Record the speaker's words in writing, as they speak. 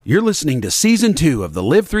You're listening to Season 2 of the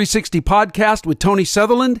Live 360 podcast with Tony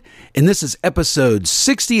Sutherland, and this is episode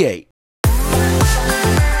 68.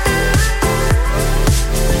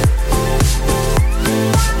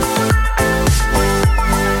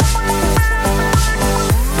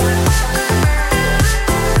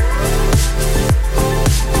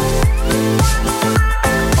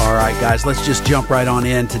 All right, guys, let's just jump right on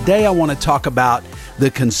in. Today I want to talk about the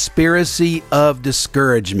conspiracy of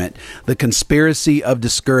discouragement. The conspiracy of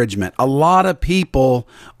discouragement. A lot of people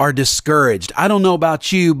are discouraged. I don't know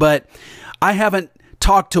about you, but I haven't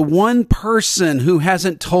talked to one person who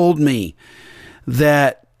hasn't told me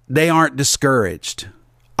that they aren't discouraged.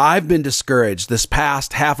 I've been discouraged this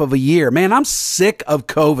past half of a year. Man, I'm sick of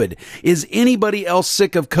COVID. Is anybody else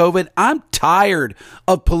sick of COVID? I'm tired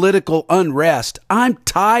of political unrest. I'm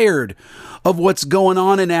tired of what's going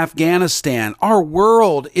on in Afghanistan. Our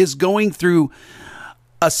world is going through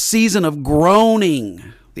a season of groaning.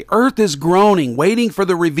 The earth is groaning, waiting for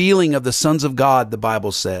the revealing of the sons of God, the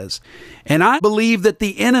Bible says. And I believe that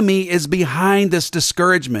the enemy is behind this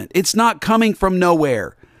discouragement. It's not coming from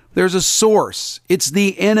nowhere. There's a source. It's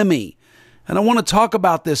the enemy. And I want to talk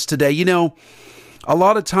about this today. You know, a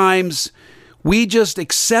lot of times we just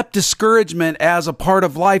accept discouragement as a part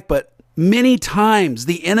of life, but many times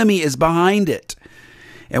the enemy is behind it.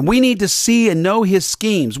 And we need to see and know his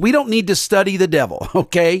schemes. We don't need to study the devil,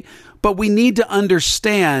 okay? But we need to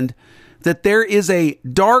understand that there is a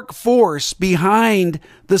dark force behind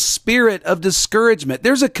the spirit of discouragement.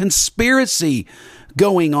 There's a conspiracy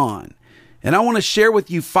going on. And I want to share with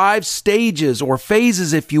you 5 stages or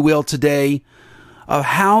phases, if you will, today of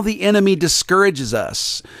how the enemy discourages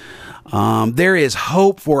us. There is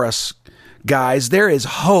hope for us, guys. There is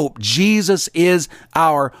hope. Jesus is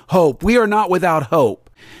our hope. We are not without hope.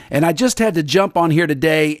 And I just had to jump on here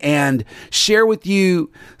today and share with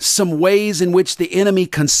you some ways in which the enemy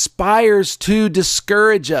conspires to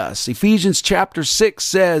discourage us. Ephesians chapter 6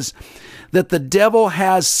 says that the devil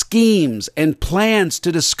has schemes and plans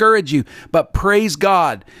to discourage you, but praise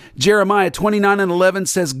God. Jeremiah 29:11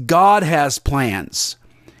 says God has plans.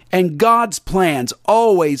 And God's plans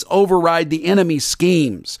always override the enemy's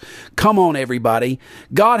schemes. Come on, everybody.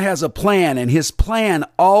 God has a plan, and his plan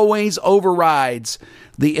always overrides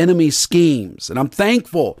the enemy's schemes. And I'm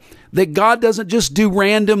thankful that God doesn't just do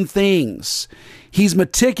random things. He's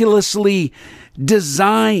meticulously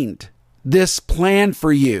designed this plan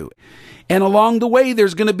for you. And along the way,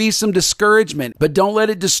 there's going to be some discouragement, but don't let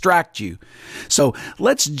it distract you. So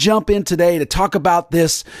let's jump in today to talk about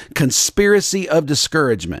this conspiracy of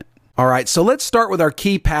discouragement. All right, so let's start with our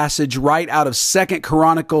key passage right out of 2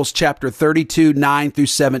 Chronicles chapter 32, 9 through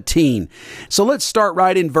 17. So let's start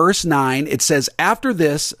right in verse 9. It says, "After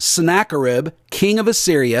this, Sennacherib, king of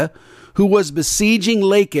Assyria, who was besieging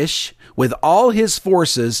Lachish with all his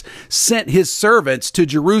forces, sent his servants to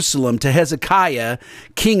Jerusalem to Hezekiah,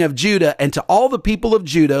 king of Judah, and to all the people of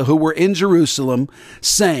Judah who were in Jerusalem,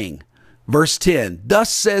 saying," verse 10,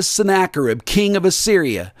 "Thus says Sennacherib, king of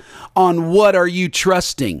Assyria, on what are you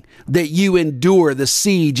trusting that you endure the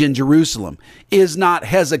siege in Jerusalem? Is not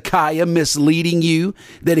Hezekiah misleading you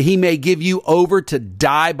that he may give you over to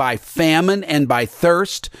die by famine and by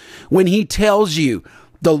thirst, when he tells you,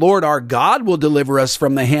 the Lord our God will deliver us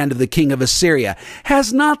from the hand of the king of Assyria?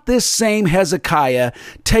 Has not this same Hezekiah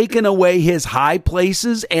taken away his high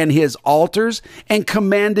places and his altars and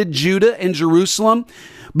commanded Judah and Jerusalem?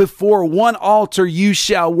 Before one altar you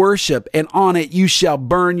shall worship, and on it you shall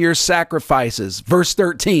burn your sacrifices." Verse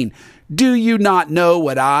 13, "Do you not know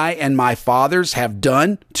what I and my fathers have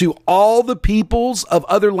done to all the peoples of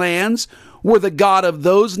other lands? Were the God of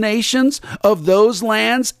those nations, of those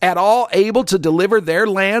lands, at all able to deliver their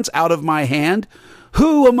lands out of my hand?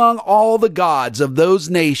 Who among all the gods of those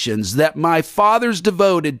nations that my fathers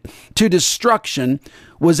devoted to destruction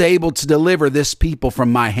was able to deliver this people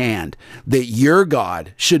from my hand, that your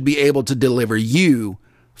God should be able to deliver you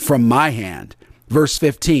from my hand?" Verse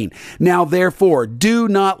 15, "Now therefore do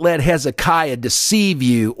not let Hezekiah deceive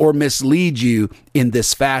you or mislead you in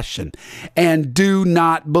this fashion, and do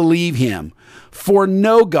not believe him. For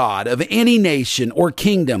no God of any nation or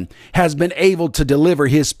kingdom has been able to deliver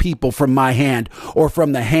his people from my hand or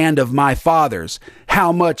from the hand of my fathers.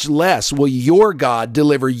 How much less will your God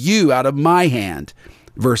deliver you out of my hand?"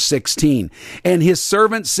 Verse 16, "And his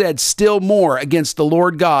servant said still more against the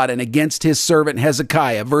Lord God and against his servant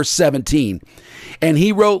Hezekiah." Verse 17, "And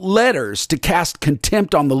he wrote letters to cast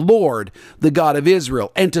contempt on the Lord, the God of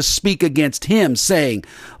Israel, and to speak against him, saying,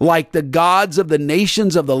 like the gods of the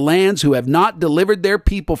nations of the lands who have not delivered their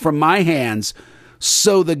people from my hands,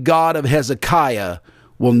 so the God of Hezekiah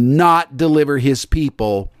will not deliver his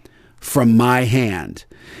people from my hand.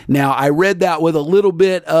 Now, I read that with a little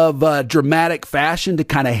bit of dramatic fashion to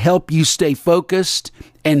kind of help you stay focused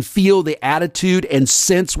and feel the attitude and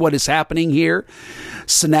sense what is happening here.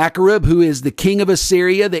 Sennacherib, who is the king of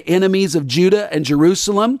Assyria, the enemies of Judah and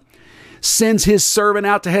Jerusalem, sends his servant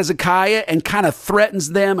out to Hezekiah and kind of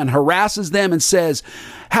threatens them and harasses them and says,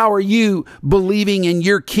 how are you believing in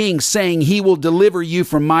your king, saying he will deliver you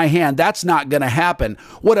from my hand? That's not going to happen.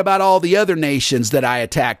 What about all the other nations that I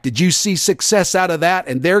attacked? Did you see success out of that?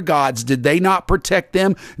 And their gods, did they not protect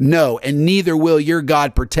them? No, and neither will your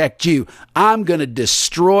God protect you. I'm going to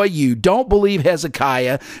destroy you. Don't believe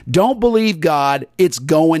Hezekiah. Don't believe God. It's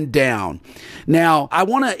going down. Now, I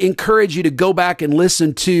want to encourage you to go back and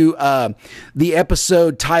listen to the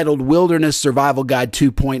episode titled Wilderness Survival Guide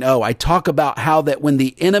 2.0. I talk about how that when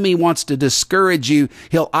the enemy wants to discourage you,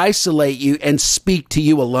 he'll isolate you and speak to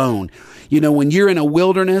you alone. You know, when you're in a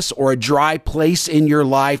wilderness or a dry place in your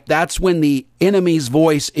life, that's when the enemy's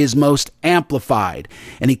voice is most amplified.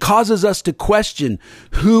 And he causes us to question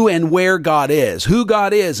who and where God is, who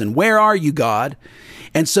God is, and where are you, God?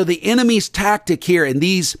 And so the enemy's tactic here in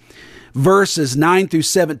these verses 9 through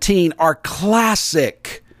 17 are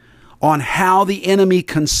classic on how the enemy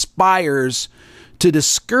conspires to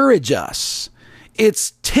discourage us.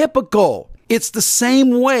 It's typical. It's the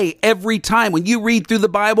same way every time. When you read through the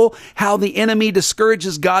Bible, how the enemy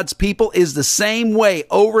discourages God's people is the same way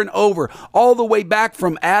over and over, all the way back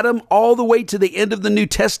from Adam, all the way to the end of the New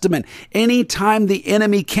Testament. Anytime the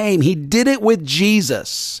enemy came, he did it with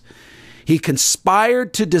Jesus. He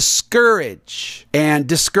conspired to discourage, and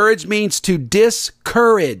discourage means to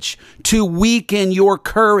discourage, to weaken your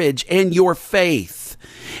courage and your faith.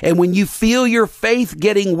 And when you feel your faith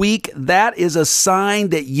getting weak, that is a sign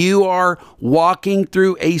that you are walking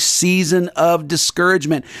through a season of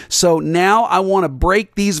discouragement. So now I want to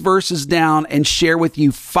break these verses down and share with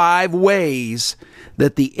you 5 ways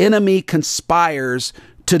that the enemy conspires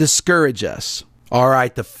to discourage us. All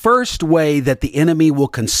right, the first way that the enemy will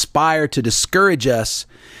conspire to discourage us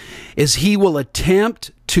is he will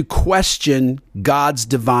attempt to question God's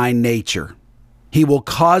divine nature. He will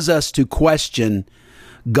cause us to question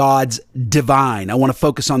God's divine. I want to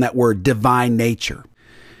focus on that word, divine nature.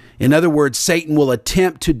 In other words, Satan will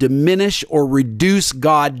attempt to diminish or reduce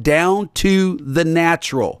God down to the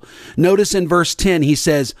natural. Notice in verse 10, he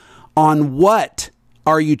says, on what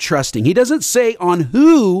are you trusting? He doesn't say on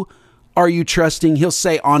who are you trusting? He'll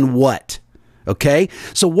say on what. Okay?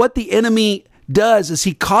 So what the enemy does is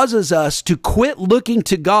he causes us to quit looking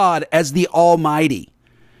to God as the Almighty,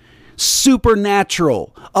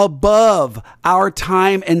 supernatural, above our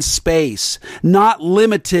time and space, not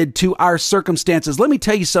limited to our circumstances. Let me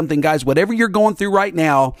tell you something, guys. Whatever you're going through right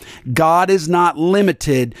now, God is not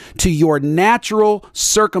limited to your natural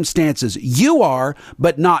circumstances. You are,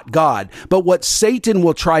 but not God. But what Satan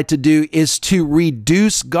will try to do is to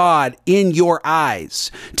reduce God in your eyes,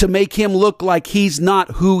 to make him look like he's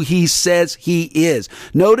not who he says he is.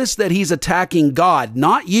 Notice that he's attacking God,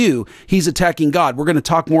 not you. He's attacking God. We're going to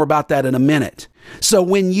talk more about that in a minute. So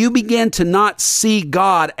when you begin to not see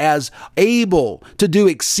God as able to do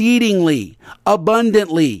exceedingly,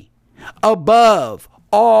 abundantly, above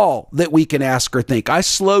all that we can ask or think. I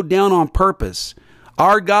slowed down on purpose.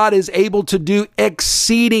 Our God is able to do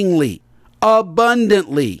exceedingly,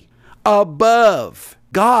 abundantly, above.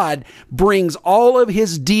 God brings all of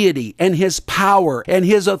his deity and his power and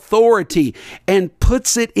his authority and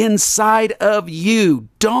puts it inside of you.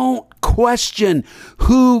 Don't question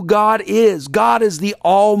who God is. God is the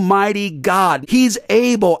Almighty God. He's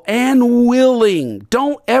able and willing.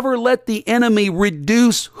 Don't ever let the enemy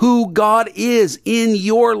reduce who God is in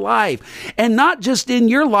your life. And not just in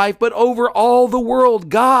your life, but over all the world.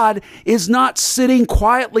 God is not sitting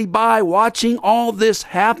quietly by watching all this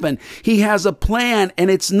happen. He has a plan,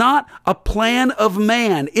 and it's not a plan of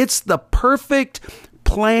man. It's the perfect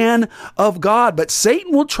plan of God. But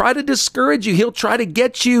Satan will try to discourage you. He'll try to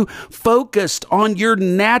get you focused on your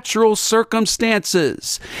natural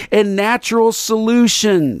circumstances and natural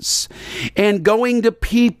solutions and going to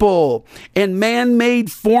people and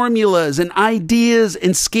man-made formulas and ideas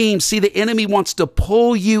and schemes. See, the enemy wants to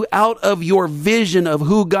pull you out of your vision of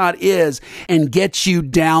who God is and get you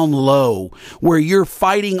down low where you're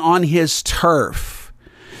fighting on his turf.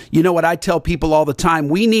 You know what I tell people all the time?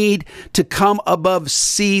 We need to come above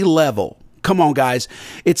sea level. Come on, guys.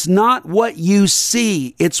 It's not what you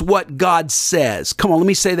see. It's what God says. Come on, let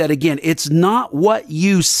me say that again. It's not what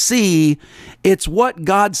you see. It's what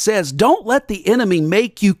God says. Don't let the enemy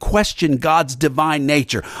make you question God's divine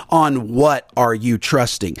nature. On what are you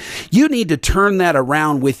trusting? You need to turn that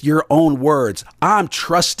around with your own words. I'm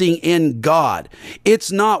trusting in God.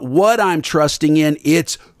 It's not what I'm trusting in.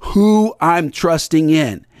 It's who I'm trusting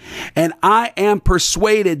in. And I am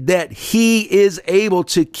persuaded that he is able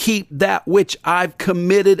to keep that which I've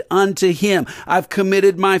committed unto him. I've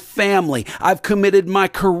committed my family. I've committed my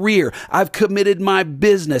career. I've committed my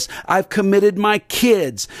business. I've committed my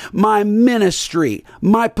kids, my ministry,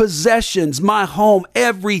 my possessions, my home,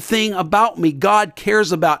 everything about me God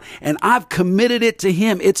cares about. And I've committed it to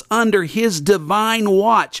him. It's under his divine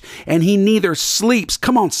watch. And he neither sleeps.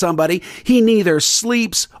 Come on, somebody. He neither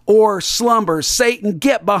sleeps or slumbers. Satan,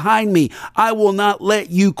 get behind me. I will not let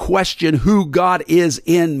you question who God is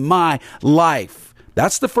in my life.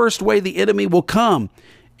 That's the first way the enemy will come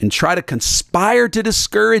and try to conspire to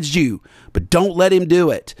discourage you, but don't let him do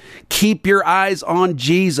it. Keep your eyes on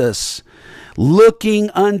Jesus, looking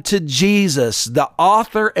unto Jesus, the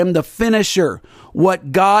author and the finisher.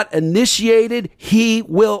 What God initiated, he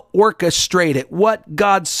will orchestrate it. What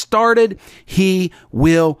God started, he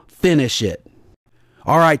will finish it.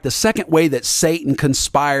 All right, the second way that Satan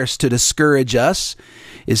conspires to discourage us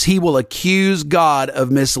is he will accuse God of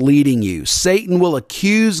misleading you. Satan will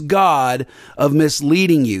accuse God of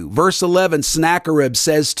misleading you. Verse 11, Sennacherib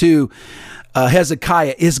says to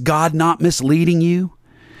Hezekiah, is God not misleading you?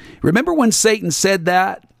 Remember when Satan said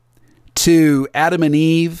that to Adam and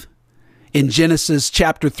Eve in Genesis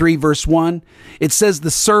chapter 3, verse 1? It says the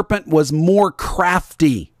serpent was more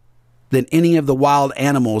crafty than any of the wild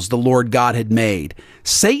animals the Lord God had made.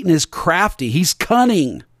 Satan is crafty. He's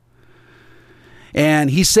cunning. And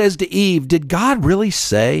he says to Eve, did God really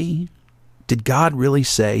say? Did God really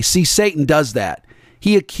say? See, Satan does that.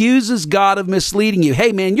 He accuses God of misleading you.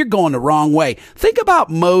 Hey, man, you're going the wrong way. Think about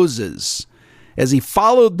Moses as he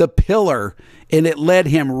followed the pillar and it led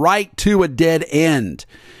him right to a dead end.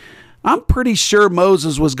 I'm pretty sure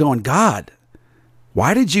Moses was going, God,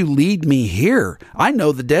 why did you lead me here? I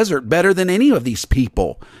know the desert better than any of these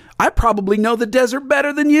people. I probably know the desert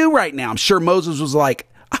better than you right now. I'm sure Moses was like,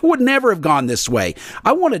 I would never have gone this way.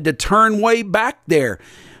 I wanted to turn way back there.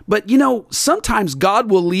 But you know, sometimes God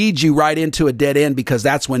will lead you right into a dead end because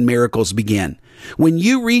that's when miracles begin. When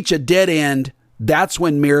you reach a dead end, that's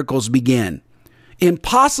when miracles begin.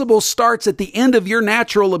 Impossible starts at the end of your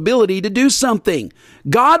natural ability to do something.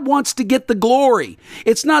 God wants to get the glory.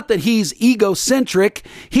 It's not that he's egocentric.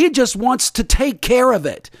 He just wants to take care of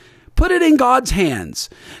it. Put it in God's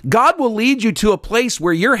hands. God will lead you to a place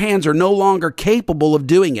where your hands are no longer capable of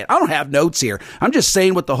doing it. I don't have notes here. I'm just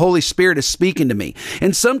saying what the Holy Spirit is speaking to me.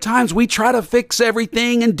 And sometimes we try to fix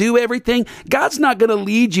everything and do everything. God's not going to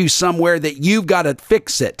lead you somewhere that you've got to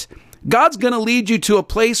fix it. God's going to lead you to a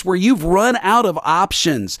place where you've run out of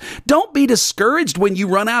options. Don't be discouraged when you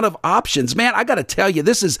run out of options. Man, I got to tell you,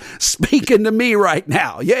 this is speaking to me right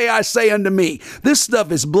now. Yea, I say unto me, this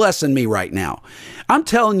stuff is blessing me right now. I'm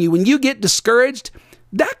telling you, when you get discouraged,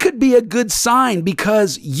 that could be a good sign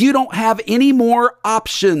because you don't have any more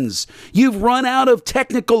options. You've run out of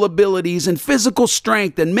technical abilities and physical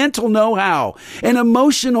strength and mental know-how and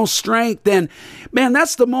emotional strength. And man,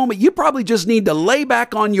 that's the moment you probably just need to lay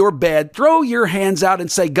back on your bed, throw your hands out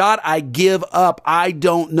and say, God, I give up. I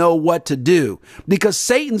don't know what to do, because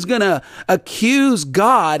Satan's going to accuse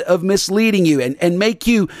God of misleading you and make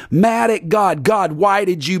you mad at God. God, why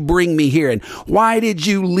did you bring me here? And why did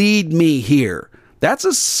you lead me here? That's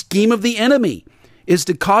a scheme of the enemy, is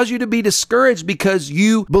to cause you to be discouraged because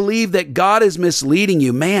you believe that God is misleading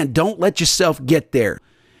you. Man, don't let yourself get there.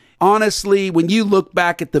 Honestly, when you look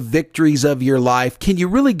back at the victories of your life, can you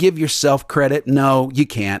really give yourself credit? No, you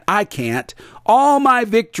can't. I can't. All my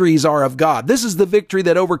victories are of God. This is the victory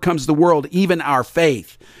that overcomes the world, even our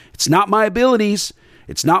faith. It's not my abilities.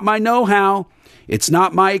 It's not my know-how. It's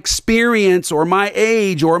not my experience or my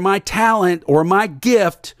age or my talent or my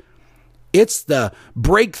gift. It's the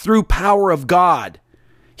breakthrough power of God.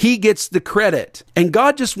 He gets the credit, and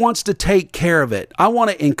God just wants to take care of it. I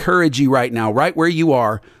want to encourage you right now, right where you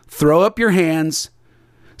are, throw up your hands,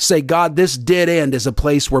 say, God, this dead end is a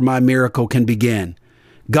place where my miracle can begin.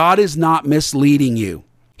 God is not misleading you.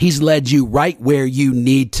 He's led you right where you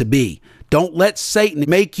need to be. Don't let Satan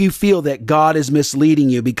make you feel that God is misleading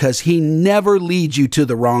you, because he never leads you to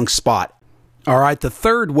the wrong spot. All right, the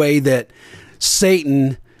third way that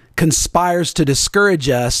Satan conspires to discourage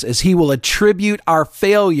us is he will attribute our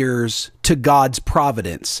failures to God's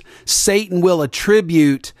providence. Satan will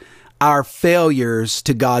attribute our failures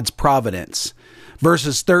to God's providence.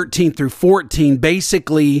 Verses 13 through 14,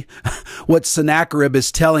 basically what Sennacherib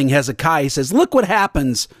is telling Hezekiah, he says, look what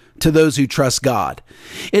happens to those who trust God.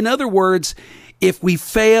 In other words, if we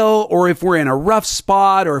fail, or if we're in a rough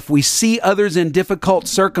spot, or if we see others in difficult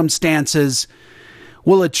circumstances,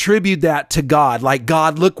 we'll attribute that to God. Like,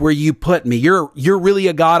 God, look where you put me. You're really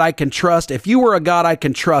a God I can trust. If you were a God I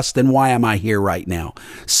can trust, then why am I here right now?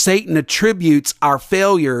 Satan attributes our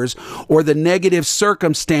failures, or the negative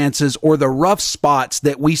circumstances, or the rough spots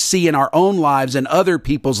that we see in our own lives and other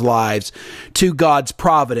people's lives, to God's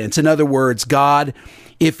providence. In other words, God,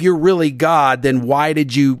 if you're really God, then why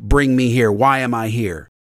did you bring me here? Why am I here?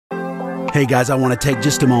 Hey guys, I want to take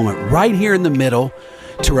just a moment right here in the middle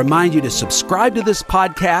to remind you to subscribe to this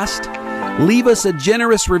podcast, leave us a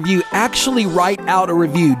generous review, actually write out a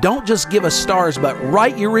review. Don't just give us stars, but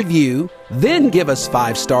write your review, then give us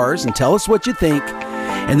 5 stars and tell us what you think,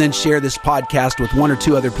 and then share this podcast with 1 or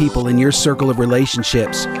 2 other people in your circle of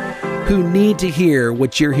relationships who need to hear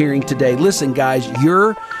what you're hearing today. Listen, guys,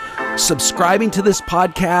 you're subscribing to this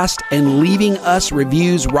podcast and leaving us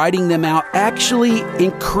reviews, writing them out, actually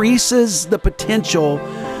increases the potential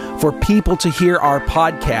for people to hear our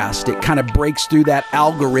podcast. It kind of breaks through that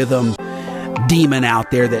algorithm demon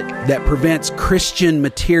out there that prevents Christian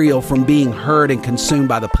material from being heard and consumed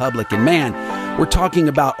by the public. And man, we're talking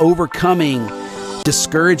about overcoming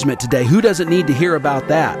discouragement today. Who doesn't need to hear about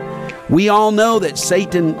that? We all know that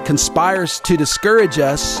Satan conspires to discourage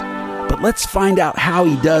us, but let's find out how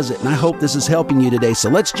he does it. And I hope this is helping you today. So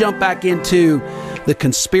let's jump back into the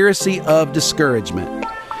conspiracy of discouragement.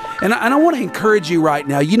 And I want to encourage you right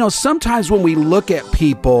now. You know, sometimes when we look at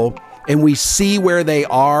people and we see where they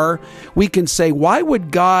are, we can say, why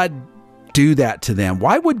would God do that to them?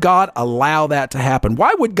 Why would God allow that to happen?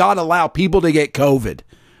 Why would God allow people to get COVID?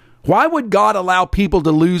 Why would God allow people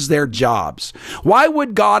to lose their jobs? Why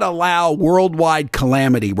would God allow worldwide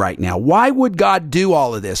calamity right now? Why would God do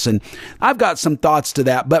all of this? And I've got some thoughts to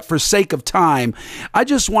that, but for sake of time, I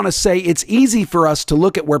just want to say it's easy for us to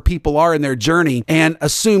look at where people are in their journey and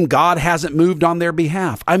assume God hasn't moved on their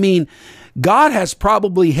behalf. I mean, God has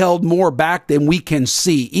probably held more back than we can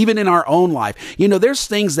see, even in our own life. You know, there's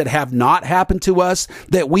things that have not happened to us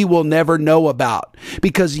that we will never know about.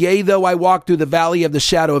 Because yea, though I walk through the valley of the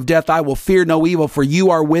shadow of death, I will fear no evil, for you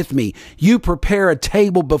are with me. You prepare a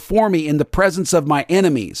table before me in the presence of my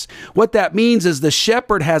enemies. What that means is the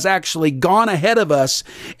shepherd has actually gone ahead of us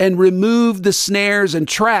and removed the snares and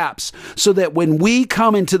traps, so that when we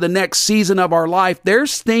come into the next season of our life,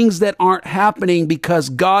 there's things that aren't happening because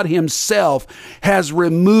God himself has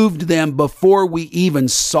removed them before we even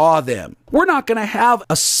saw them. We're not going to have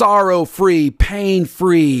a sorrow-free,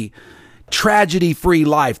 pain-free, tragedy-free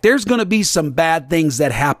life. There's going to be some bad things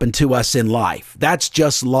that happen to us in life. That's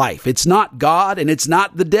just life. It's not God and it's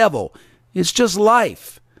not the devil. It's just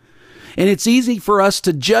life. And it's easy for us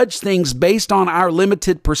to judge things based on our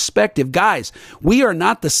limited perspective. Guys, we are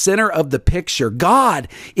not the center of the picture. God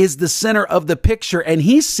is the center of the picture, and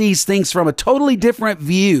he sees things from a totally different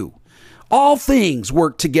view. All things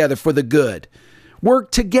work together for the good,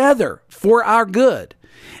 work together for our good.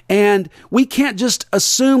 And we can't just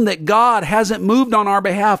assume that God hasn't moved on our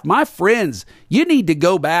behalf. My friends, you need to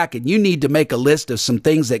go back and you need to make a list of some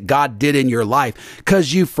things that God did in your life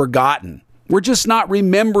because you've forgotten. We're just not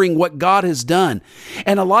remembering what God has done.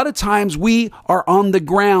 And a lot of times we are on the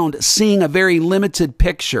ground seeing a very limited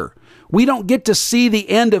picture. We don't get to see the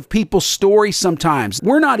end of people's story sometimes.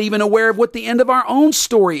 We're not even aware of what the end of our own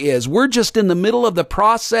story is. We're just in the middle of the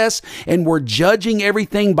process and we're judging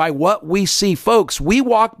everything by what we see. Folks, we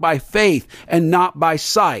walk by faith and not by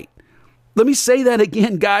sight. Let me say that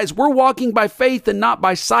again, guys. We're walking by faith and not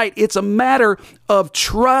by sight. It's a matter of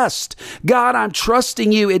trust. God, I'm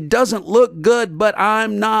trusting you. It doesn't look good, but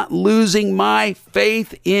I'm not losing my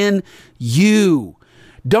faith in you.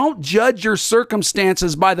 Don't judge your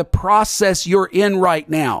circumstances by the process you're in right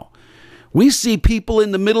now. We see people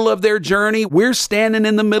in the middle of their journey. We're standing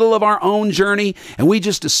in the middle of our own journey, and we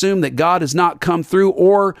just assume that God has not come through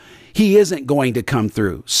or he isn't going to come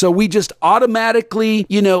through. So we just automatically,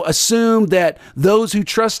 assume that those who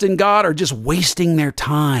trust in God are just wasting their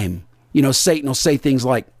time. Satan will say things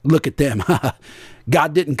like, look at them.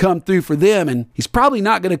 God didn't come through for them, and he's probably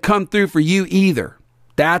not going to come through for you either.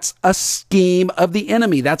 That's a scheme of the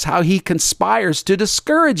enemy. That's how he conspires to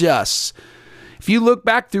discourage us. If you look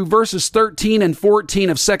back through verses 13 and 14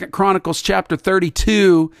 of 2 Chronicles chapter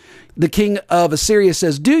 32, the king of Assyria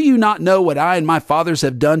says, do you not know what I and my fathers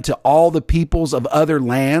have done to all the peoples of other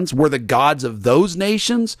lands? Were the gods of those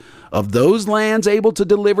nations, of those lands, able to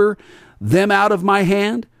deliver them out of my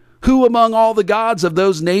hand? Who among all the gods of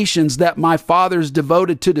those nations that my fathers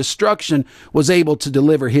devoted to destruction was able to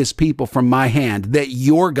deliver his people from my hand, that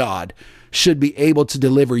your God should be able to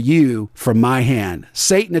deliver you from my hand?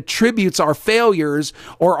 Satan attributes our failures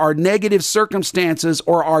or our negative circumstances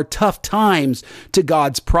or our tough times to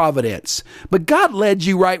God's providence. But God led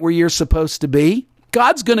you right where you're supposed to be.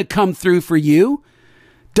 God's going to come through for you.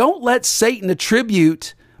 Don't let Satan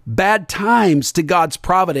attribute bad times to God's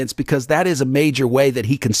providence, because that is a major way that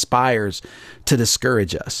he conspires to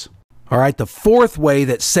discourage us. All right, the fourth way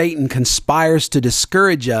that Satan conspires to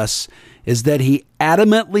discourage us is that he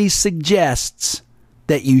adamantly suggests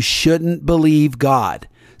that you shouldn't believe God.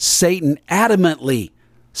 Satan adamantly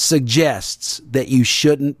suggests that you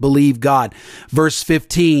shouldn't believe God. Verse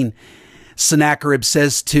 15, Sennacherib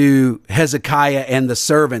says to Hezekiah and the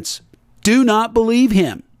servants, do not believe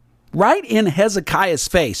him. Right in Hezekiah's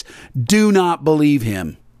face, do not believe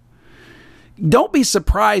him. Don't be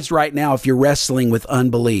surprised right now if you're wrestling with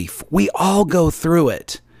unbelief. We all go through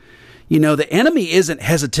it. You know, the enemy isn't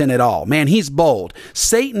hesitant at all. Man, he's bold.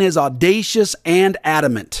 Satan is audacious and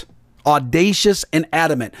adamant. Audacious and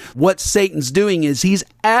adamant. What Satan's doing is he's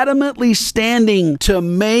adamantly standing to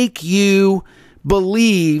make you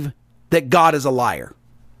believe that God is a liar.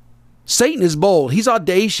 Satan is bold. He's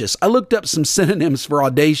audacious. I looked up some synonyms for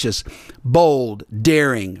audacious: bold,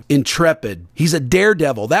 daring, intrepid. He's a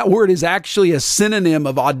daredevil. That word is actually a synonym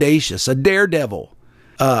of audacious, a daredevil.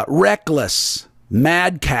 Reckless,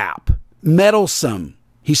 madcap, meddlesome.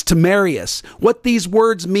 He's temerarious. What these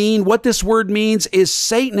words mean, what this word means is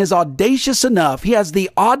Satan is audacious enough. He has the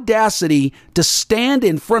audacity to stand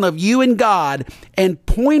in front of you and God and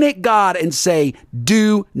point at God and say,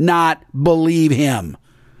 do not believe him.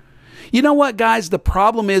 You know what, guys? The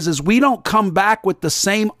problem is we don't come back with the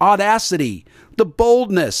same audacity, the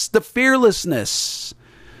boldness, the fearlessness,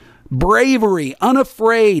 bravery,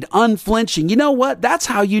 unafraid, unflinching. You know what? That's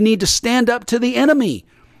how you need to stand up to the enemy.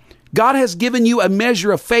 God has given you a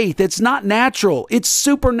measure of faith. It's not natural. It's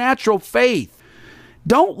supernatural faith.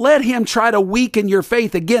 Don't let him try to weaken your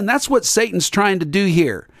faith. Again, that's what Satan's trying to do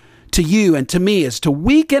here to you and to me, is to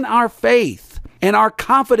weaken our faith and our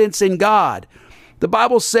confidence in God. The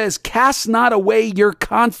Bible says, cast not away your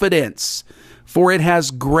confidence, for it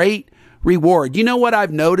has great reward. You know what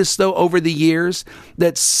I've noticed, though, over the years?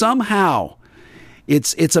 That somehow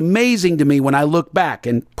it's amazing to me when I look back,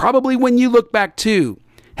 and probably when you look back too.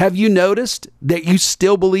 Have you noticed that you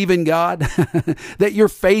still believe in God? That your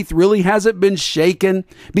faith really hasn't been shaken?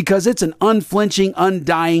 Because it's an unflinching,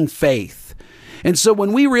 undying faith. And so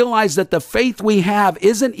when we realize that the faith we have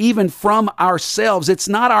isn't even from ourselves, it's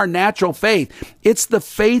not our natural faith. It's the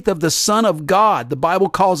faith of the Son of God. The Bible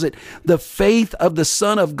calls it the faith of the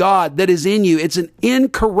Son of God that is in you. It's an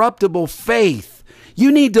incorruptible faith.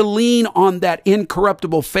 You need to lean on that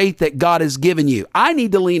incorruptible faith that God has given you. I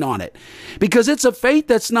need to lean on it because it's a faith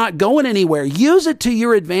that's not going anywhere. Use it to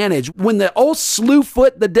your advantage. When the old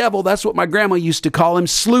slewfoot, the devil, that's what my grandma used to call him,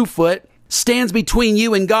 slewfoot, stands between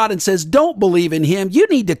you and God and says, don't believe in him, you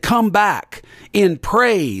need to come back in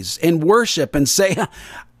praise and worship and say,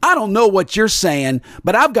 I don't know what you're saying,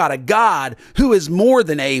 but I've got a God who is more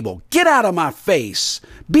than able. Get out of my face.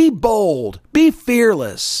 Be bold. Be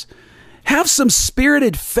fearless. Have some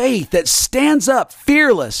spirited faith that stands up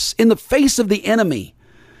fearless in the face of the enemy.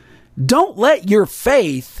 Don't let your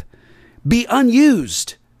faith be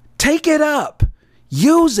unused. Take it up.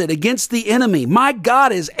 Use it against the enemy. My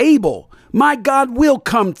God is able. My God will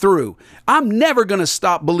come through. I'm never going to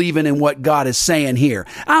stop believing in what God is saying here.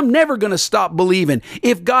 I'm never going to stop believing.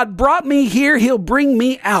 If God brought me here, he'll bring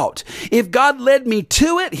me out. If God led me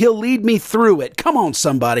to it, he'll lead me through it. Come on,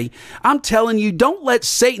 somebody. I'm telling you, don't let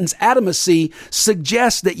Satan's adamancy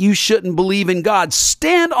suggest that you shouldn't believe in God.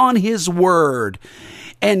 Stand on his word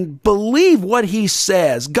and believe what he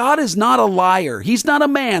says. God is not a liar. He's not a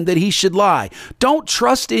man that he should lie. Don't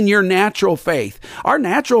trust in your natural faith. Our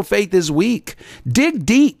natural faith is weak. Dig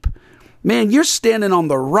deep. Man, you're standing on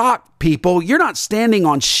the rock, people. You're not standing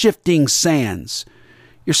on shifting sands.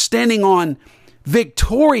 You're standing on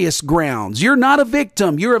victorious grounds. You're not a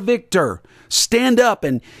victim. You're a victor. Stand up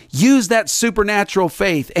and use that supernatural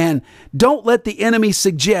faith, and don't let the enemy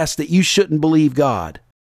suggest that you shouldn't believe God.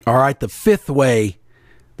 All right, the fifth way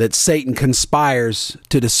that Satan conspires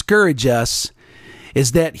to discourage us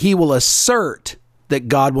is that he will assert that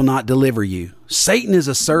God will not deliver you. Satan is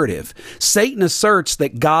assertive. Satan asserts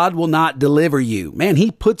that God will not deliver you. Man, he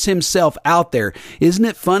puts himself out there. Isn't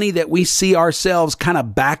it funny that we see ourselves kind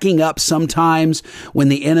of backing up sometimes when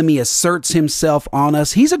the enemy asserts himself on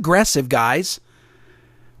us? He's aggressive, guys.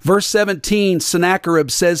 Verse 17, Sennacherib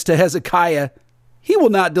says to Hezekiah, he will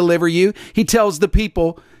not deliver you. He tells the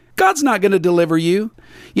people, God's not going to deliver you.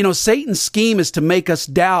 You know, Satan's scheme is to make us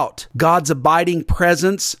doubt God's abiding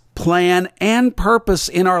presence, plan, and purpose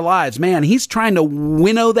in our lives. Man, he's trying to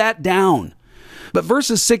winnow that down. But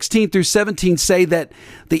verses 16 through 17 say that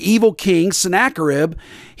the evil king, Sennacherib,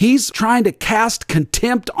 he's trying to cast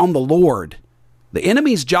contempt on the Lord. The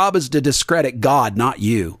enemy's job is to discredit God, not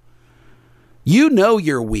you. You know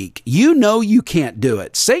you're weak. You know you can't do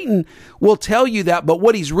it. Satan will tell you that, but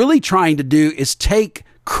what he's really trying to do is take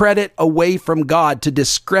credit away from God to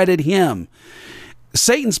discredit him.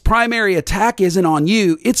 Satan's primary attack isn't on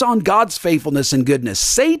you. It's on God's faithfulness and goodness.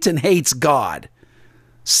 Satan hates God.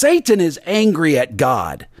 Satan is angry at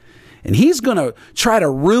God. And he's going to try to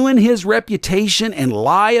ruin his reputation and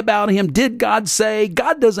lie about him. Did God say?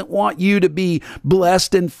 God doesn't want you to be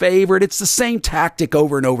blessed and favored. It's the same tactic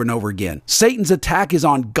over and over and over again. Satan's attack is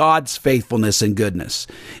on God's faithfulness and goodness.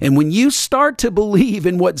 And when you start to believe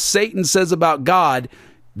in what Satan says about God,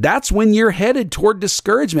 that's when you're headed toward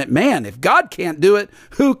discouragement. Man, if God can't do it,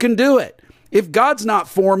 who can do it? If God's not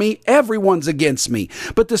for me, everyone's against me.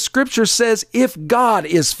 But the scripture says, if God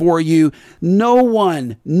is for you, no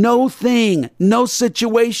one, no thing, no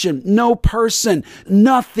situation, no person,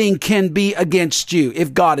 nothing can be against you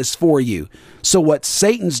if God is for you. So what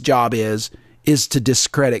Satan's job is to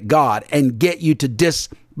discredit God and get you to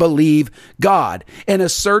disbelieve God and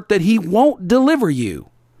assert that he won't deliver you.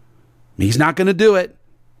 He's not going to do it.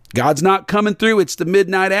 God's not coming through. It's the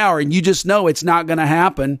midnight hour, and you just know it's not going to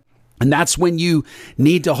happen. And that's when you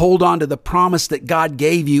need to hold on to the promise that God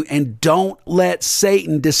gave you and don't let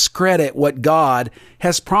Satan discredit what God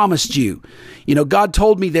has promised you. You know, God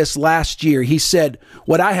told me this last year. He said,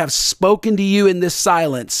 what I have spoken to you in this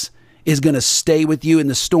silence is going to stay with you in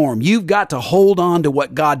the storm. You've got to hold on to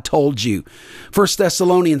what God told you. 1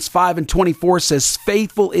 Thessalonians 5:24 says,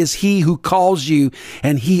 faithful is he who calls you,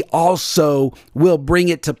 and he also will bring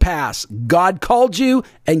it to pass. God called you,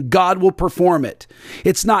 and God will perform it.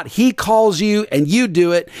 It's not he calls you and you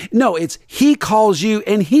do it. No, it's he calls you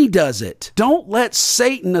and he does it. Don't let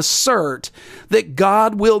Satan assert that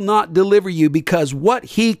God will not deliver you, because what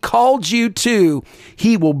he called you to,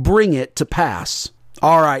 he will bring it to pass.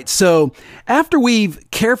 All right, so after we've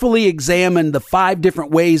carefully examined the 5 different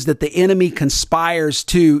ways that the enemy conspires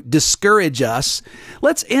to discourage us,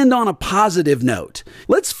 let's end on a positive note.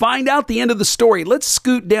 Let's find out the end of the story. Let's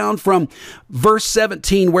scoot down from verse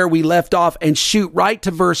 17 where we left off and shoot right to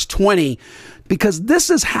verse 20, because this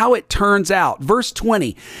is how it turns out. Verse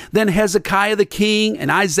 20, then Hezekiah the king and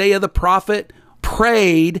Isaiah the prophet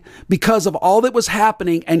prayed because of all that was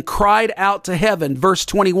happening and cried out to heaven. Verse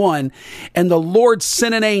 21, and the Lord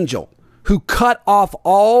sent an angel who cut off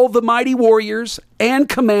all the mighty warriors and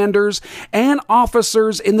commanders and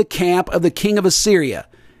officers in the camp of the king of Assyria.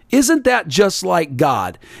 Isn't that just like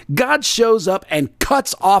God? God shows up and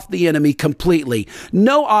cuts off the enemy completely.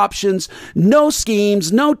 No options, no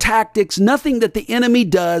schemes, no tactics, nothing that the enemy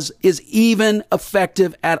does is even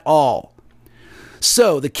effective at all.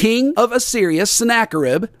 So the king of Assyria,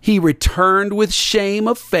 Sennacherib, he returned with shame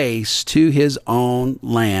of face to his own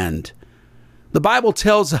land. The Bible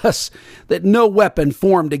tells us that no weapon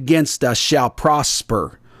formed against us shall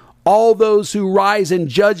prosper. All those who rise in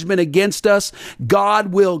judgment against us,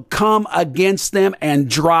 God will come against them and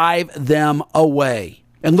drive them away.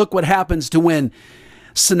 And look what happens to when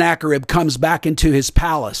Sennacherib comes back into his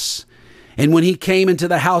palace. And when he came into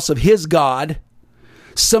the house of his God,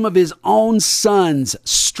 some of his own sons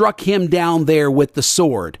struck him down there with the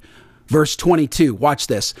sword. Verse 22, watch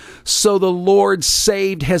this. So the Lord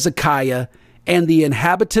saved Hezekiah and the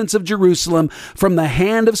inhabitants of Jerusalem from the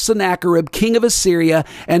hand of Sennacherib, king of Assyria,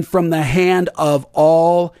 and from the hand of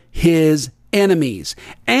all his enemies.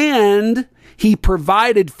 And he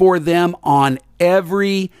provided for them on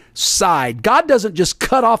every side. God doesn't just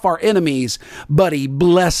cut off our enemies, but he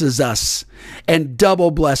blesses us and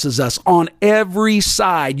double blesses us on every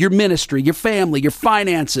side. Your ministry, your family, your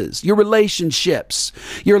finances, your relationships,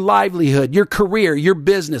 your livelihood, your career, your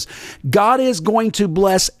business. God is going to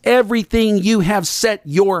bless everything you have set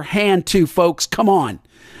your hand to, folks. Come on.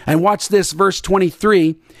 And watch this, verse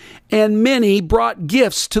 23. And many brought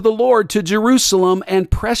gifts to the Lord to Jerusalem and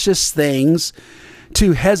precious things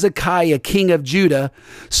to Hezekiah, king of Judah,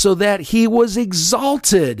 so that he was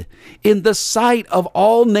exalted in the sight of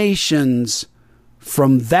all nations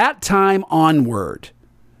from that time onward.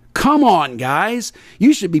 Come on, guys.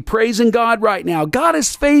 You should be praising God right now. God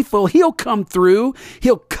is faithful. He'll come through.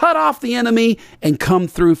 He'll cut off the enemy and come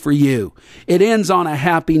through for you. It ends on a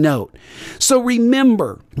happy note. So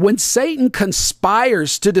remember, when Satan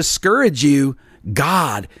conspires to discourage you,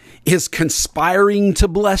 God is conspiring to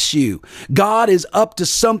bless you. God is up to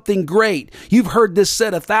something great. You've heard this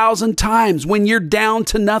said 1,000 times. When you're down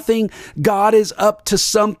to nothing, God is up to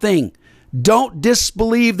something. Don't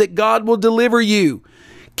disbelieve that God will deliver you.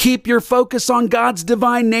 Keep your focus on God's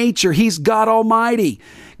divine nature. He's God Almighty.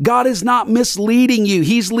 God is not misleading you.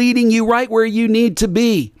 He's leading you right where you need to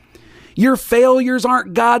be. Your failures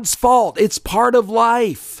aren't God's fault. It's part of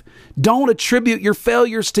life. Don't attribute your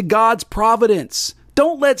failures to God's providence.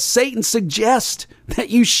 Don't let Satan suggest that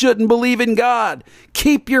you shouldn't believe in God.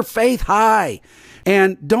 Keep your faith high.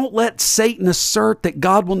 And don't let Satan assert that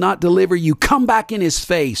God will not deliver you. Come back in his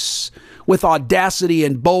face with audacity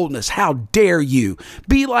and boldness. How dare you?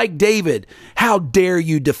 Be like David. How dare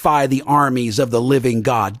you defy the armies of the living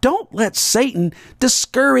God? Don't let Satan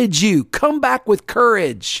discourage you. Come back with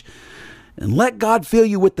courage. And let God fill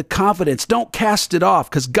you with the confidence. Don't cast it off,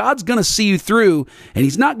 because God's going to see you through, and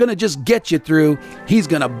he's not going to just get you through. He's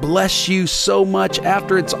going to bless you so much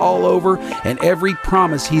after it's all over, and every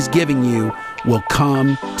promise he's giving you will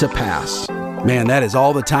come to pass. Man, that is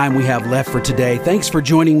all the time we have left for today. Thanks for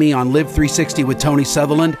joining me on Live 360 with Tony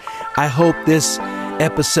Sutherland. I hope this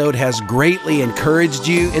episode has greatly encouraged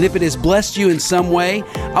you. And if it has blessed you in some way,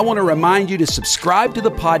 I want to remind you to subscribe to the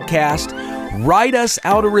podcast. Write us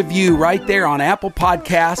out a review right there on Apple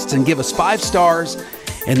Podcasts and give us 5 stars.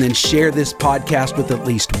 And then share this podcast with at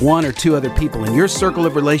least 1 or 2 other people in your circle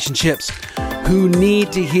of relationships who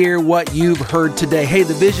need to hear what you've heard today. Hey,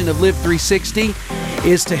 the vision of Live 360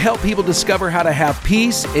 is to help people discover how to have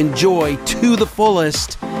peace and joy to the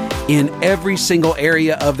fullest in every single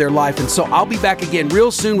area of their life. And so I'll be back again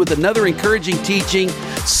real soon with another encouraging teaching,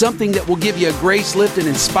 something that will give you a grace lift and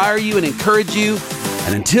inspire you and encourage you.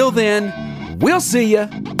 And until then, we'll see you.